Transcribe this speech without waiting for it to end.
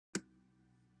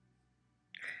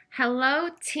Hello,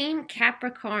 Team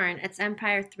Capricorn. It's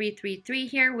Empire 333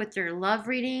 here with your love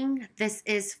reading. This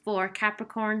is for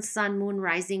Capricorn, Sun, Moon,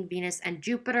 Rising, Venus, and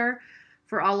Jupiter.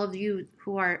 For all of you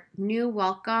who are new,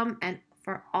 welcome. And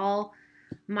for all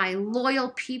my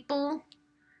loyal people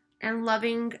and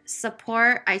loving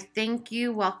support, I thank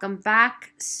you. Welcome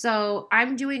back. So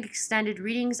I'm doing extended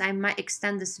readings. I might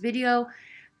extend this video.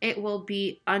 It will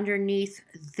be underneath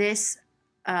this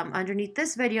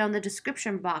video in the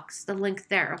description box, the link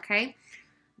there, okay?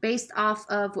 Based off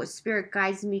of what Spirit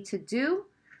guides me to do.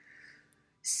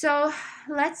 So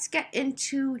let's get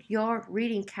into your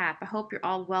reading, Cap. I hope you're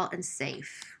all well and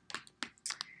safe.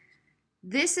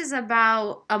 This is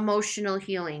about emotional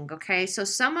healing, okay? So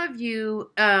some of you,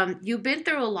 you've been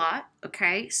through a lot,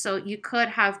 okay? So you could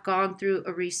have gone through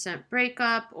a recent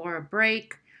breakup or a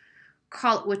break,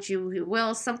 call it what you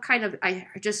will, some kind of, I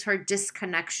just heard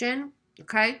disconnection.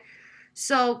 Okay,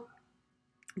 so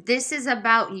this is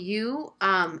about you.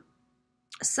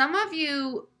 Some of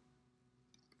you,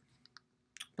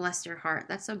 bless your heart.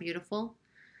 That's so beautiful.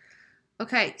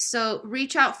 Okay, so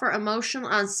reach out for emotional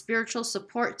and spiritual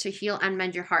support to heal and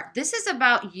mend your heart. This is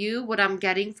about you. What I'm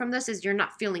getting from this is you're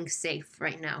not feeling safe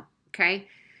right now. Okay,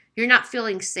 you're not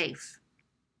feeling safe.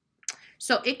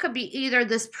 So it could be either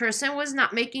this person was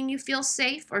not making you feel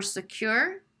safe or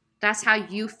secure. That's how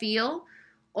you feel.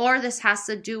 Or this has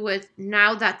to do with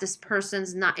now that this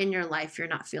person's not in your life, you're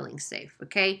not feeling safe,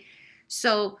 okay?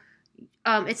 So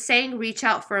it's saying reach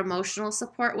out for emotional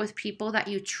support with people that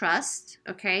you trust,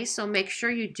 okay? So make sure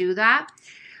you do that.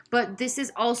 But this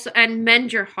is also, and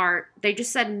mend your heart. They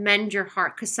just said mend your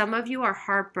heart because some of you are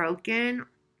heartbroken.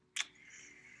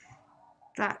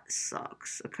 That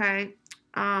sucks, okay?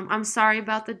 I'm sorry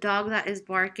about the dog that is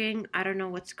barking. I don't know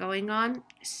what's going on.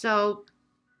 So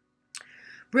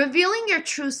revealing your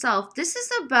true self. This is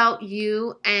about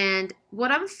you, and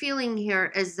what I'm feeling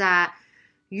here is that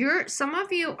some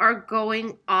of you are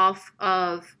going off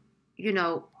of, you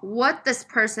know, what this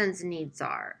person's needs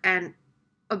are and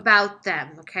about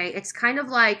them, okay? It's kind of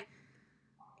like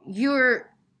you're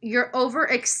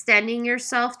overextending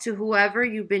yourself to whoever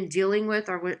you've been dealing with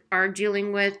or are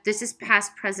dealing with. This is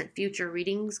past, present, future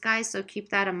readings, guys, so keep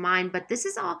that in mind. But this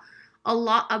is a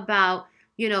lot about,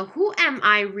 you know, who am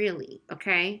I really,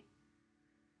 okay?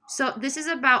 So this is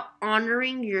about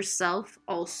honoring yourself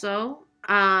also,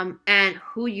 and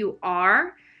who you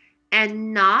are,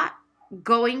 and not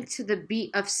going to the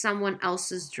beat of someone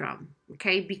else's drum,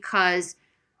 okay? Because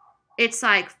it's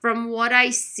like, from what I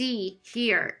see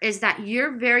here, is that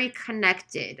you're very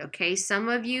connected, okay? Some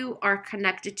of you are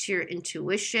connected to your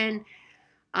intuition,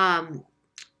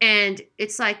 and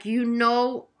it's like, you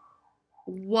know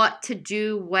what to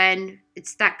do when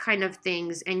it's that kind of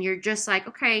things, and you're just like,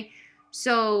 okay,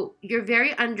 so you're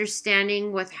very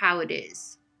understanding with how it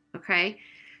is, okay?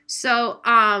 So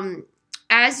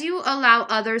as you allow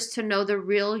others to know the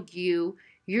real you,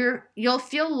 you'll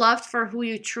feel loved for who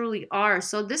you truly are.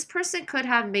 So this person could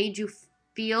have made you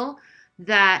feel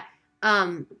that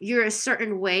you're a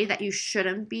certain way that you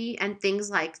shouldn't be and things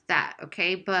like that,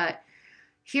 okay? But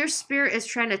here, Spirit is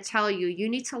trying to tell you, you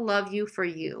need to love you for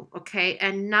you, okay?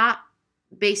 And not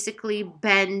basically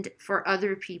bend for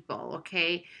other people,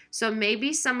 okay? So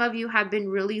maybe some of you have been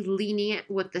really lenient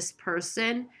with this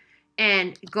person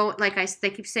and like they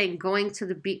keep saying, going to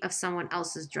the beat of someone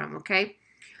else's drum, okay?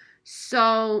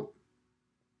 So,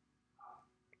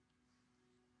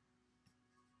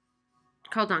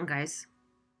 hold on, guys.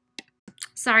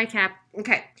 Sorry, Cap.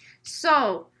 Okay,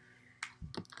 so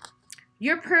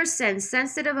your person,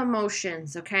 sensitive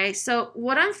emotions, okay? So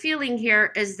what I'm feeling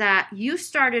here is that you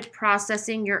started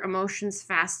processing your emotions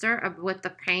faster with the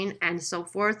pain and so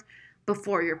forth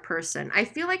before your person. I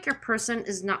feel like your person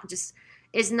is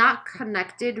not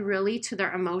connected really to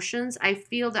their emotions. I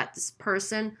feel that this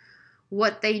person,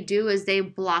 what they do is they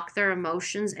block their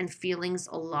emotions and feelings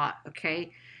a lot,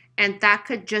 okay? And that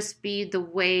could just be the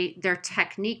way their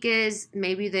technique is.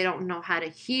 Maybe they don't know how to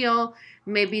heal.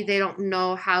 Maybe they don't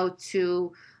know how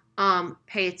to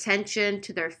pay attention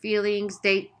to their feelings.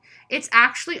 It's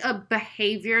actually a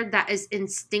behavior that is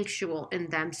instinctual in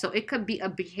them. So it could be a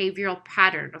behavioral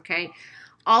pattern, okay?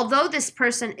 Although this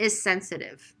person is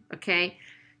sensitive, okay?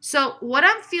 So what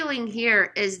I'm feeling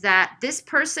here is that this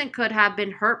person could have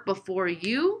been hurt before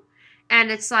you. And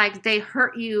it's like they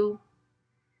hurt you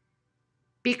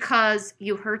because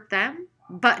you hurt them,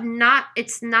 but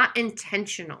it's not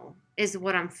intentional is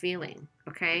what I'm feeling,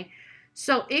 okay?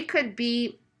 So it could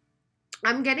be,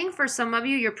 I'm getting for some of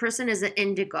you, your person is an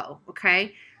indigo,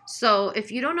 okay? So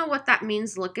if you don't know what that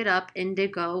means, look it up,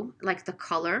 indigo, like the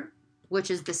color, which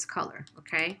is this color,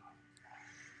 okay?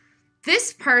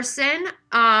 This person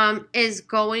is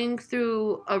going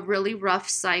through a really rough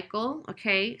cycle,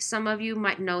 okay? Some of you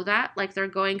might know that. Like they're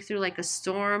going through like a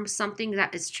storm, something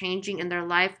that is changing in their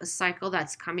life, a cycle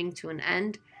that's coming to an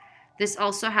end. This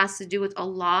also has to do with a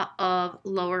lot of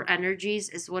lower energies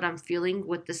is what I'm feeling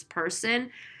with this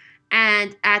person.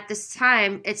 And at this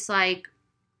time, it's like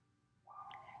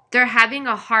they're having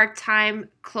a hard time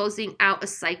closing out a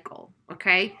cycle,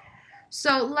 okay?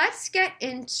 So let's get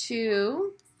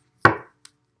into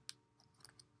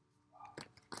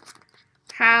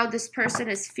how this person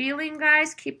is feeling,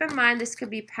 guys. Keep in mind this could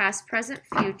be past, present,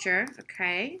 future,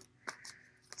 okay?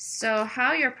 So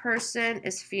how your person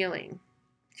is feeling.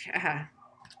 Yeah.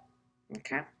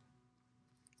 Okay.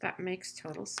 That makes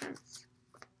total sense.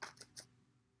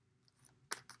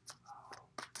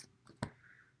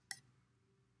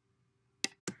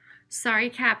 Sorry,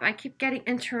 Cap. I keep getting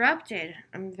interrupted.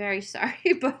 I'm very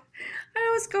sorry, but I don't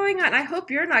know what's going on. I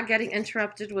hope you're not getting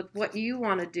interrupted with what you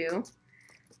want to do.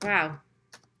 Wow.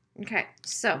 Okay,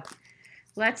 so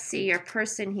let's see your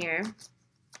person here.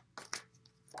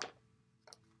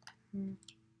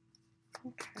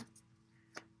 Okay.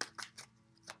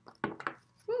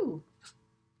 Ooh.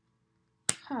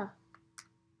 Huh.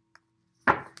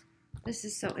 This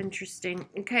is so interesting.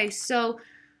 Okay, so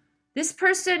this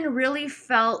person really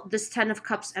felt this Ten of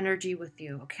Cups energy with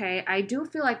you, okay? I do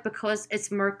feel like because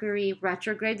it's Mercury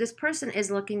retrograde, this person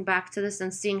is looking back to this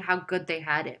and seeing how good they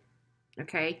had it,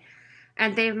 okay?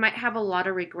 And they might have a lot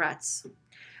of regrets.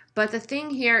 But the thing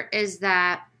here is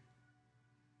that,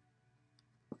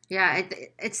 yeah,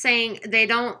 it's saying they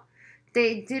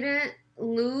didn't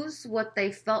lose what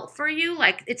they felt for you.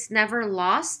 Like, it's never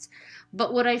lost.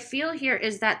 But what I feel here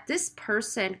is that this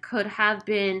person could have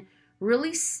been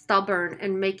really stubborn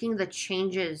in making the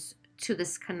changes to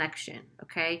this connection,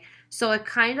 okay? So it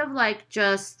kind of like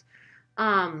just,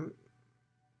 how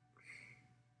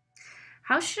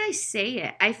should I say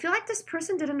it? I feel like this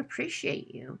person didn't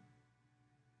appreciate you.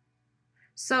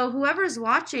 So whoever's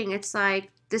watching, it's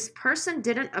like this person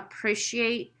didn't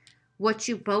appreciate what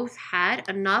you both had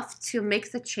enough to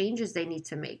make the changes they need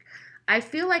to make. I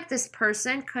feel like this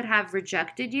person could have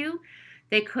rejected you.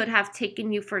 They could have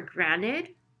taken you for granted,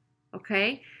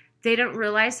 okay? They didn't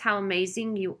realize how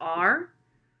amazing you are.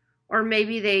 Or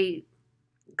maybe they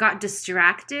got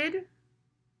distracted,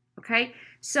 okay?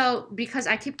 So, because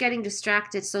I keep getting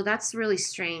distracted, so that's really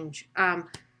strange.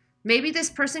 Maybe this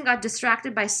person got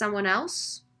distracted by someone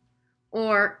else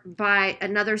or by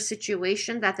another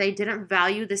situation that they didn't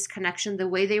value this connection the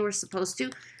way they were supposed to,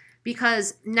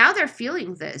 because now they're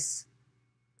feeling this.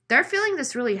 They're feeling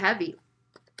this really heavy.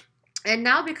 And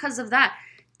now because of that,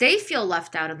 they feel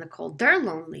left out in the cold. They're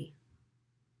lonely.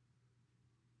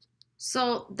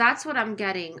 So that's what I'm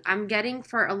getting. I'm getting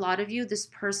for a lot of you, this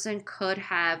person could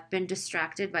have been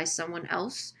distracted by someone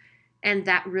else. And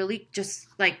that really just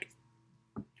like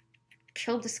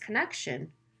killed this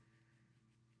connection.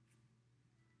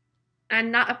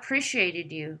 And not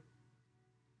appreciated you.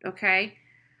 Okay?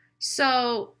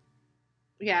 So,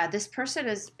 yeah, this person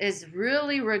is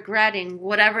really regretting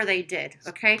whatever they did.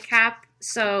 Okay, Cap?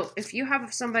 So if you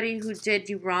have somebody who did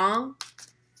you wrong,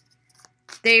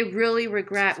 they really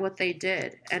regret what they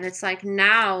did. And it's like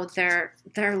now they're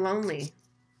lonely.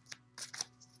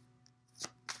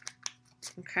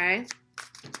 Okay?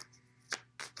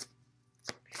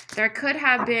 There could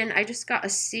have been, I just got a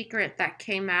secret that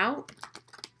came out.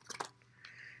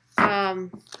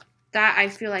 That I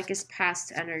feel like is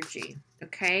past energy.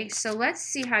 Okay? So let's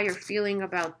see how you're feeling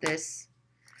about this.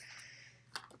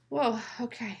 Whoa,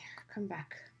 okay. Come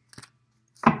back.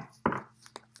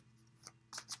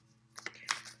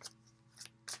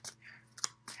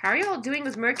 How are you all doing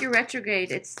with Mercury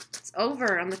retrograde? It's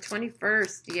over on the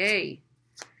 21st. Yay.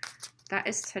 That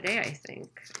is today, I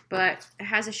think. But it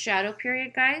has a shadow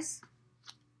period, guys.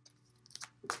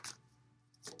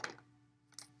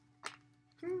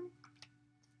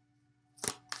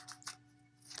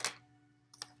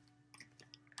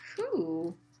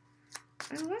 Ooh.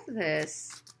 I love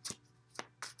this.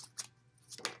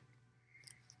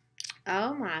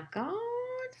 Oh my God.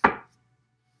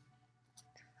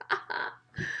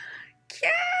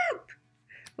 Cap!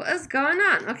 What is going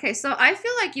on? Okay, so I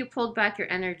feel like you pulled back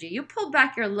your energy. You pulled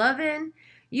back your loving.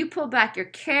 You pulled back your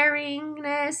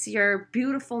caringness, your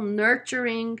beautiful,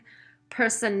 nurturing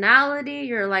personality.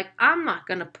 You're like, I'm not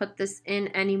going to put this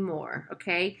in anymore,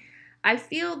 okay? I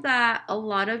feel that a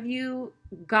lot of you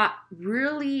got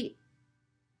really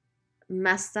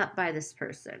messed up by this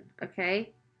person,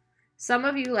 okay? Some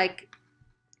of you, like,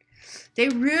 they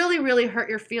really, really hurt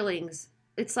your feelings.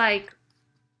 It's like,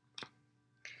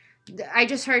 I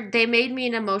just heard they made me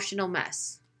an emotional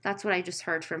mess. That's what I just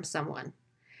heard from someone.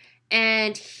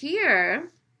 And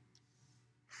here,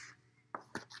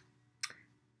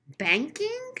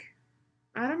 banking?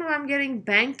 I don't know, I'm getting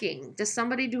banking. Does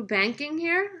somebody do banking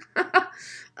here?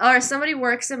 Or somebody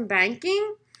works in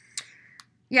banking?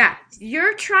 Yeah,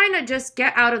 you're trying to just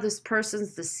get out of this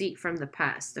person's deceit from the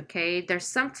past, okay? There's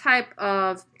some type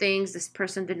of things this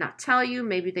person did not tell you.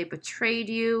 Maybe they betrayed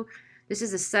you. This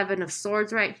is a 7 of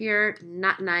Swords right here.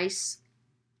 Not nice.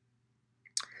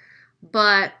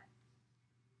 But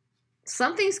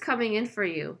something's coming in for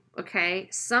you, okay?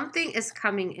 Something is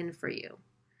coming in for you.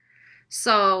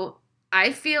 So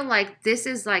I feel like this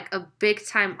is like a big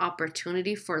time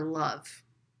opportunity for love,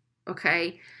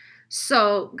 okay?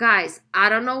 So guys, I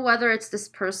don't know whether it's this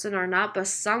person or not, but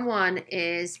someone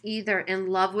is either in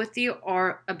love with you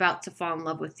or about to fall in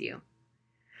love with you.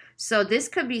 So this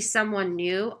could be someone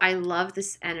new. I love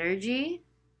this energy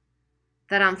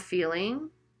that I'm feeling.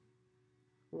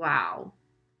 Wow.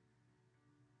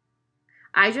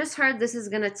 I just heard this is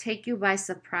going to take you by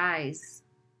surprise.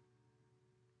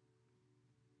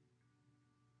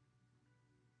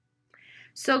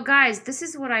 So guys, this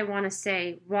is what I want to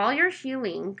say. While you're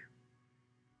healing,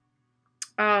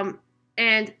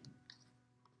 and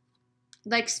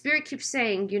like Spirit keeps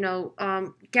saying, you know,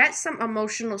 get some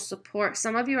emotional support.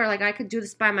 Some of you are like, I could do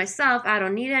this by myself. I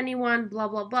don't need anyone, blah,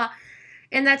 blah, blah.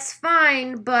 And that's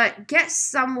fine, but get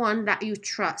someone that you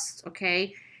trust,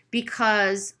 okay?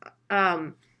 Because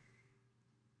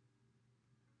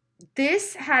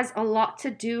this has a lot to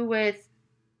do with,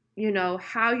 you know,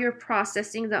 how you're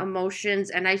processing the emotions.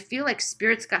 And I feel like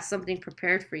Spirit's got something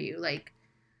prepared for you. Like,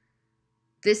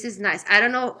 this is nice. I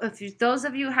don't know if you, those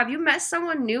of you, have you met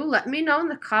someone new? Let me know in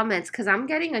the comments, because I'm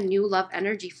getting a new love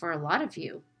energy for a lot of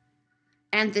you.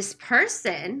 And this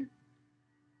person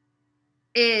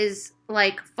is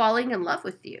like falling in love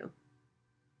with you.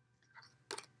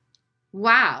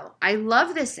 Wow. I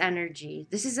love this energy.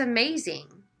 This is amazing.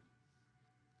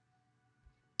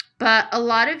 But a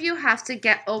lot of you have to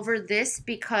get over this,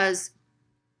 because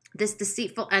this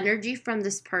deceitful energy from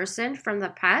this person from the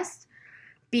past,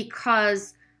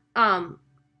 because I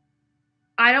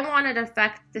don't want it to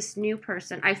affect this new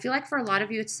person. I feel like for a lot of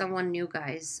you, it's someone new,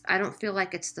 guys. I don't feel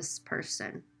like it's this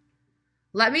person.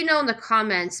 Let me know in the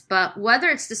comments, but whether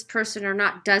it's this person or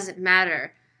not doesn't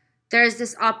matter. There's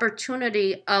this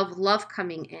opportunity of love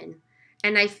coming in.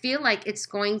 And I feel like it's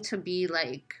going to be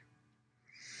like,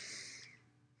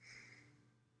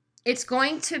 it's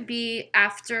going to be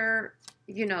after,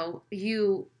 you know,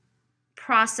 you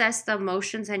process the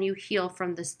emotions and you heal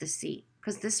from this deceit,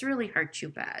 because this really hurt you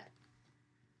bad.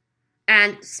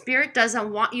 And Spirit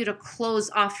doesn't want you to close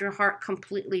off your heart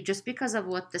completely just because of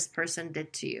what this person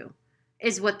did to you,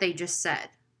 is what they just said,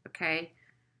 okay?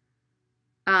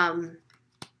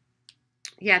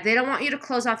 Yeah, they don't want you to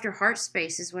close off your heart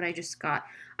space is what I just got.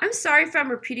 I'm sorry if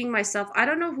I'm repeating myself. I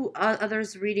don't know who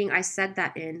others reading I said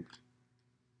that in.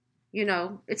 You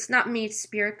know, it's not me, it's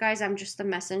Spirit, guys. I'm just the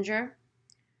messenger.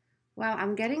 Wow,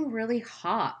 I'm getting really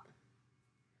hot.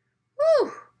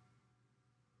 Whew.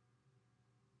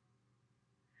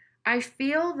 I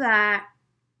feel that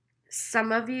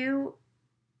some of you,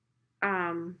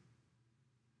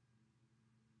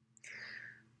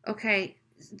 okay,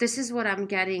 this is what I'm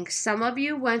getting. Some of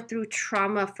you went through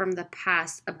trauma from the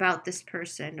past about this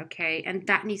person, okay? And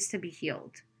that needs to be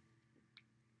healed.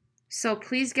 So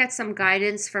please get some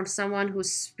guidance from someone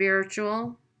who's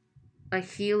spiritual, a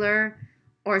healer,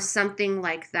 or something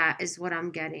like that is what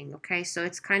I'm getting, okay? So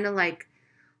it's kind of like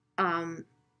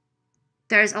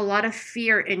there's a lot of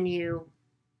fear in you,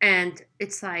 and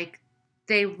it's like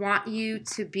they want you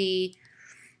to be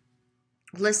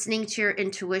listening to your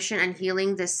intuition and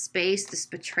healing this space, this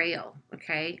betrayal,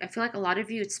 okay? I feel like a lot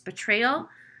of you, it's betrayal,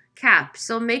 Cap.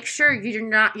 So make sure you're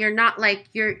not like,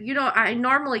 you know, I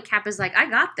normally Cap is like, I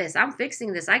got this. I'm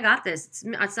fixing this. I got this.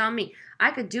 It's on me.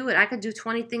 I could do it. I could do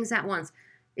 20 things at once.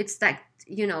 It's like,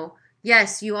 you know,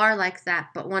 yes, you are like that.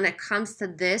 But when it comes to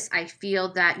this, I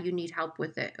feel that you need help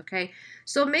with it, okay?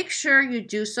 So make sure you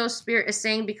do so, Spirit is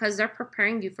saying, because they're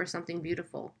preparing you for something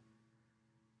beautiful,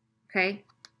 okay?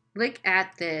 Look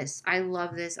at this. I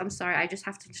love this. I'm sorry. I just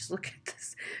have to just look at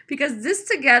this because this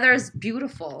together is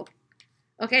beautiful.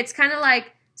 Okay, it's kind of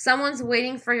like someone's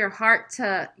waiting for your heart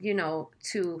to, you know,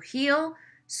 to heal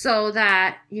so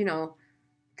that, you know,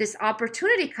 this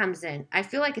opportunity comes in. I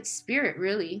feel like it's Spirit,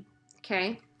 really.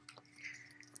 Okay.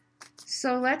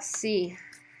 So let's see.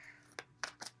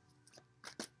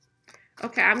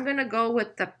 Okay, I'm going to go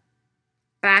with the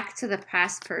back to the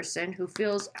past person who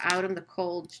feels out in the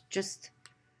cold. Just,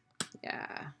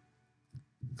 yeah.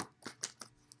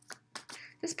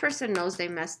 This person knows they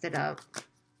messed it up.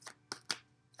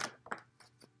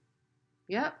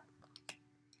 Yep.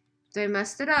 They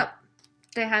messed it up.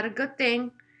 They had a good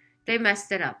thing. They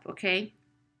messed it up, okay?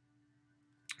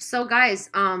 So guys,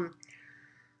 let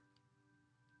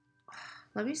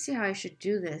me see how I should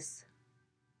do this.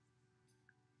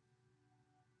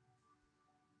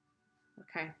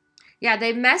 Okay. Yeah,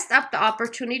 they messed up the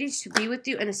opportunity to be with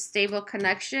you in a stable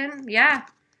connection. Yeah.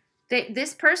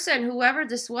 This person, whoever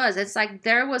this was, it's like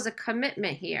there was a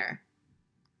commitment here.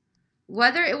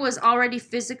 Whether it was already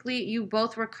physically, you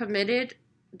both were committed,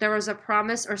 there was a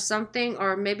promise or something,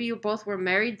 or maybe you both were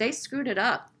married, they screwed it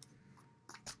up.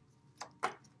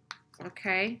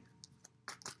 Okay.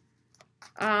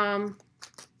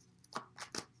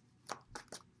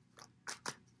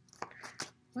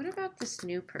 What about this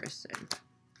new person?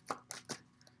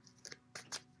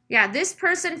 Yeah, this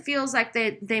person feels like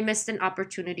they missed an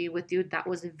opportunity with you that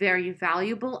was very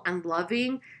valuable and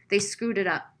loving. They screwed it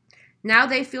up. Now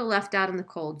they feel left out in the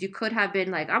cold. You could have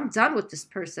been like, I'm done with this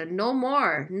person. No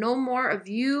more. No more of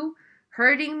you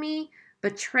hurting me,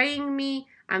 betraying me.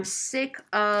 I'm sick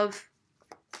of,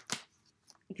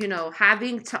 you know,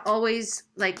 having to always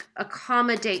like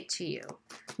accommodate to you.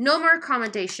 No more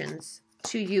accommodations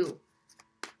to you.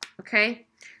 Okay?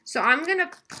 So I'm going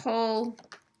to pull,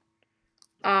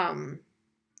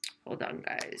 hold on,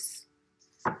 guys.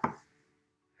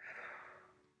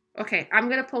 Okay, I'm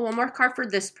going to pull one more card for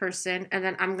this person, and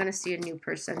then I'm going to see a new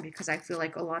person because I feel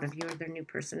like a lot of you or their new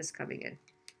person is coming in.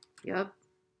 Yep.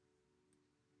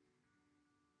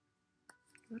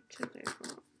 What do they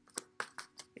want?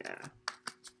 Yeah.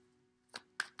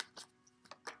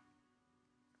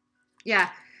 Yeah.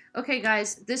 Okay,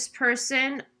 guys, this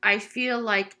person, I feel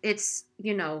like it's,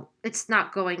 you know, it's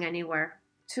not going anywhere.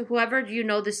 To whoever you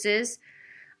know this is,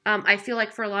 I feel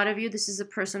like for a lot of you, this is a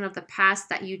person of the past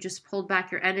that you just pulled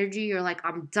back your energy. You're like,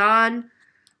 I'm done.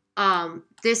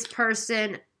 This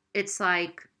person, it's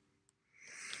like,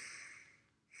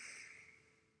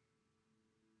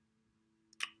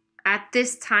 at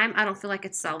this time, I don't feel like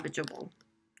it's salvageable.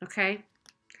 Okay?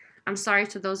 I'm sorry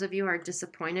to those of you who are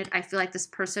disappointed. I feel like this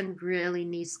person really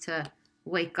needs to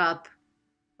wake up.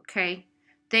 Okay?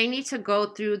 They need to go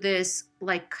through this,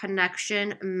 like,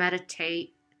 connection,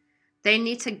 meditate. They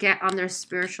need to get on their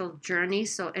spiritual journey.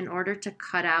 So in order to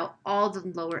cut out all the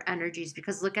lower energies,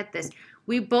 because look at this.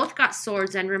 We both got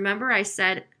swords. And remember I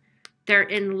said they're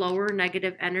in lower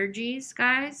negative energies,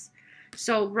 guys.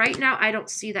 So right now I don't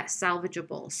see that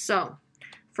salvageable. So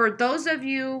for those of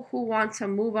you who want to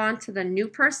move on to the new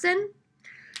person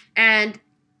and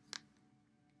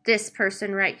this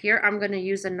person right here, I'm going to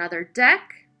use another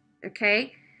deck.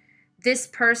 Okay. This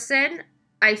person,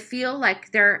 I feel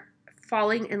like they're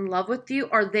falling in love with you,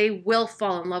 or they will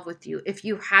fall in love with you. If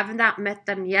you have not met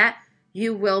them yet,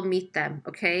 you will meet them,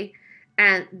 okay?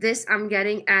 And this I'm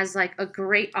getting as like a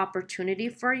great opportunity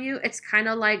for you. It's kind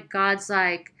of like God's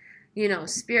like, you know,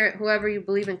 spirit, whoever you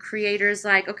believe in, creators,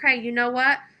 like, okay, you know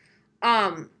what?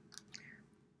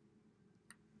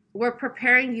 We're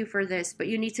preparing you for this, but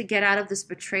you need to get out of this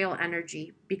betrayal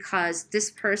energy because this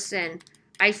person,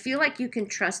 I feel like you can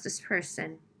trust this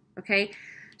person, okay?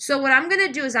 So what I'm going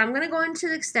to do is I'm going to go into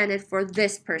the extended for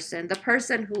this person, the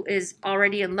person who is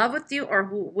already in love with you or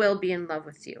who will be in love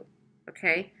with you,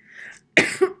 okay?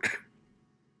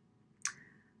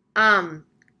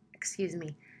 Excuse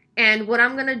me. And what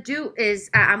I'm going to do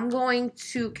is I'm going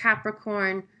to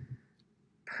Capricorn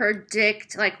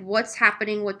predict like what's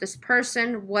happening with this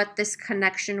person, what this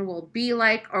connection will be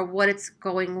like or what it's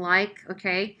going like,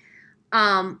 okay?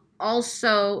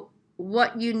 Also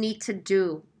what you need to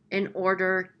do in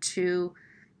order to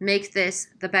make this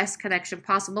the best connection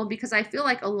possible, because I feel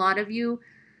like a lot of you,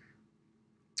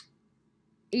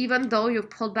 even though you've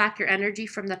pulled back your energy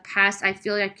from the past, I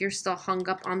feel like you're still hung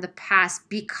up on the past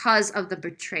because of the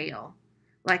betrayal.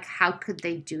 Like, how could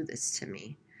they do this to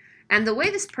me? And the way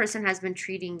this person has been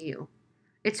treating you,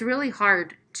 it's really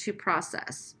hard to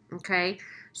process, okay?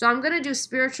 So I'm going to do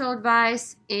spiritual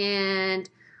advice and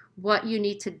what you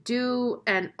need to do,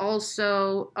 and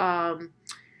also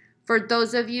for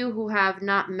those of you who have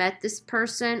not met this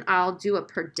person, I'll do a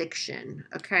prediction,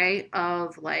 okay,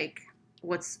 of like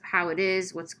how it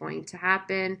is, what's going to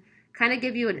happen, kind of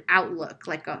give you an outlook,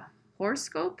 like a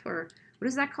horoscope, or what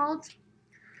is that called?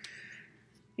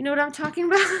 You know what I'm talking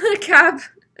about, Cap?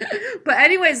 But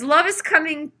anyways, love is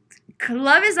coming.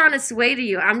 Love is on its way to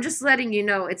you. I'm just letting you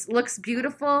know. It looks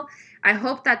beautiful. I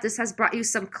hope that this has brought you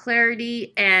some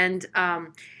clarity, and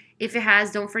if it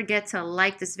has, don't forget to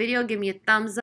like this video, give me a thumbs up.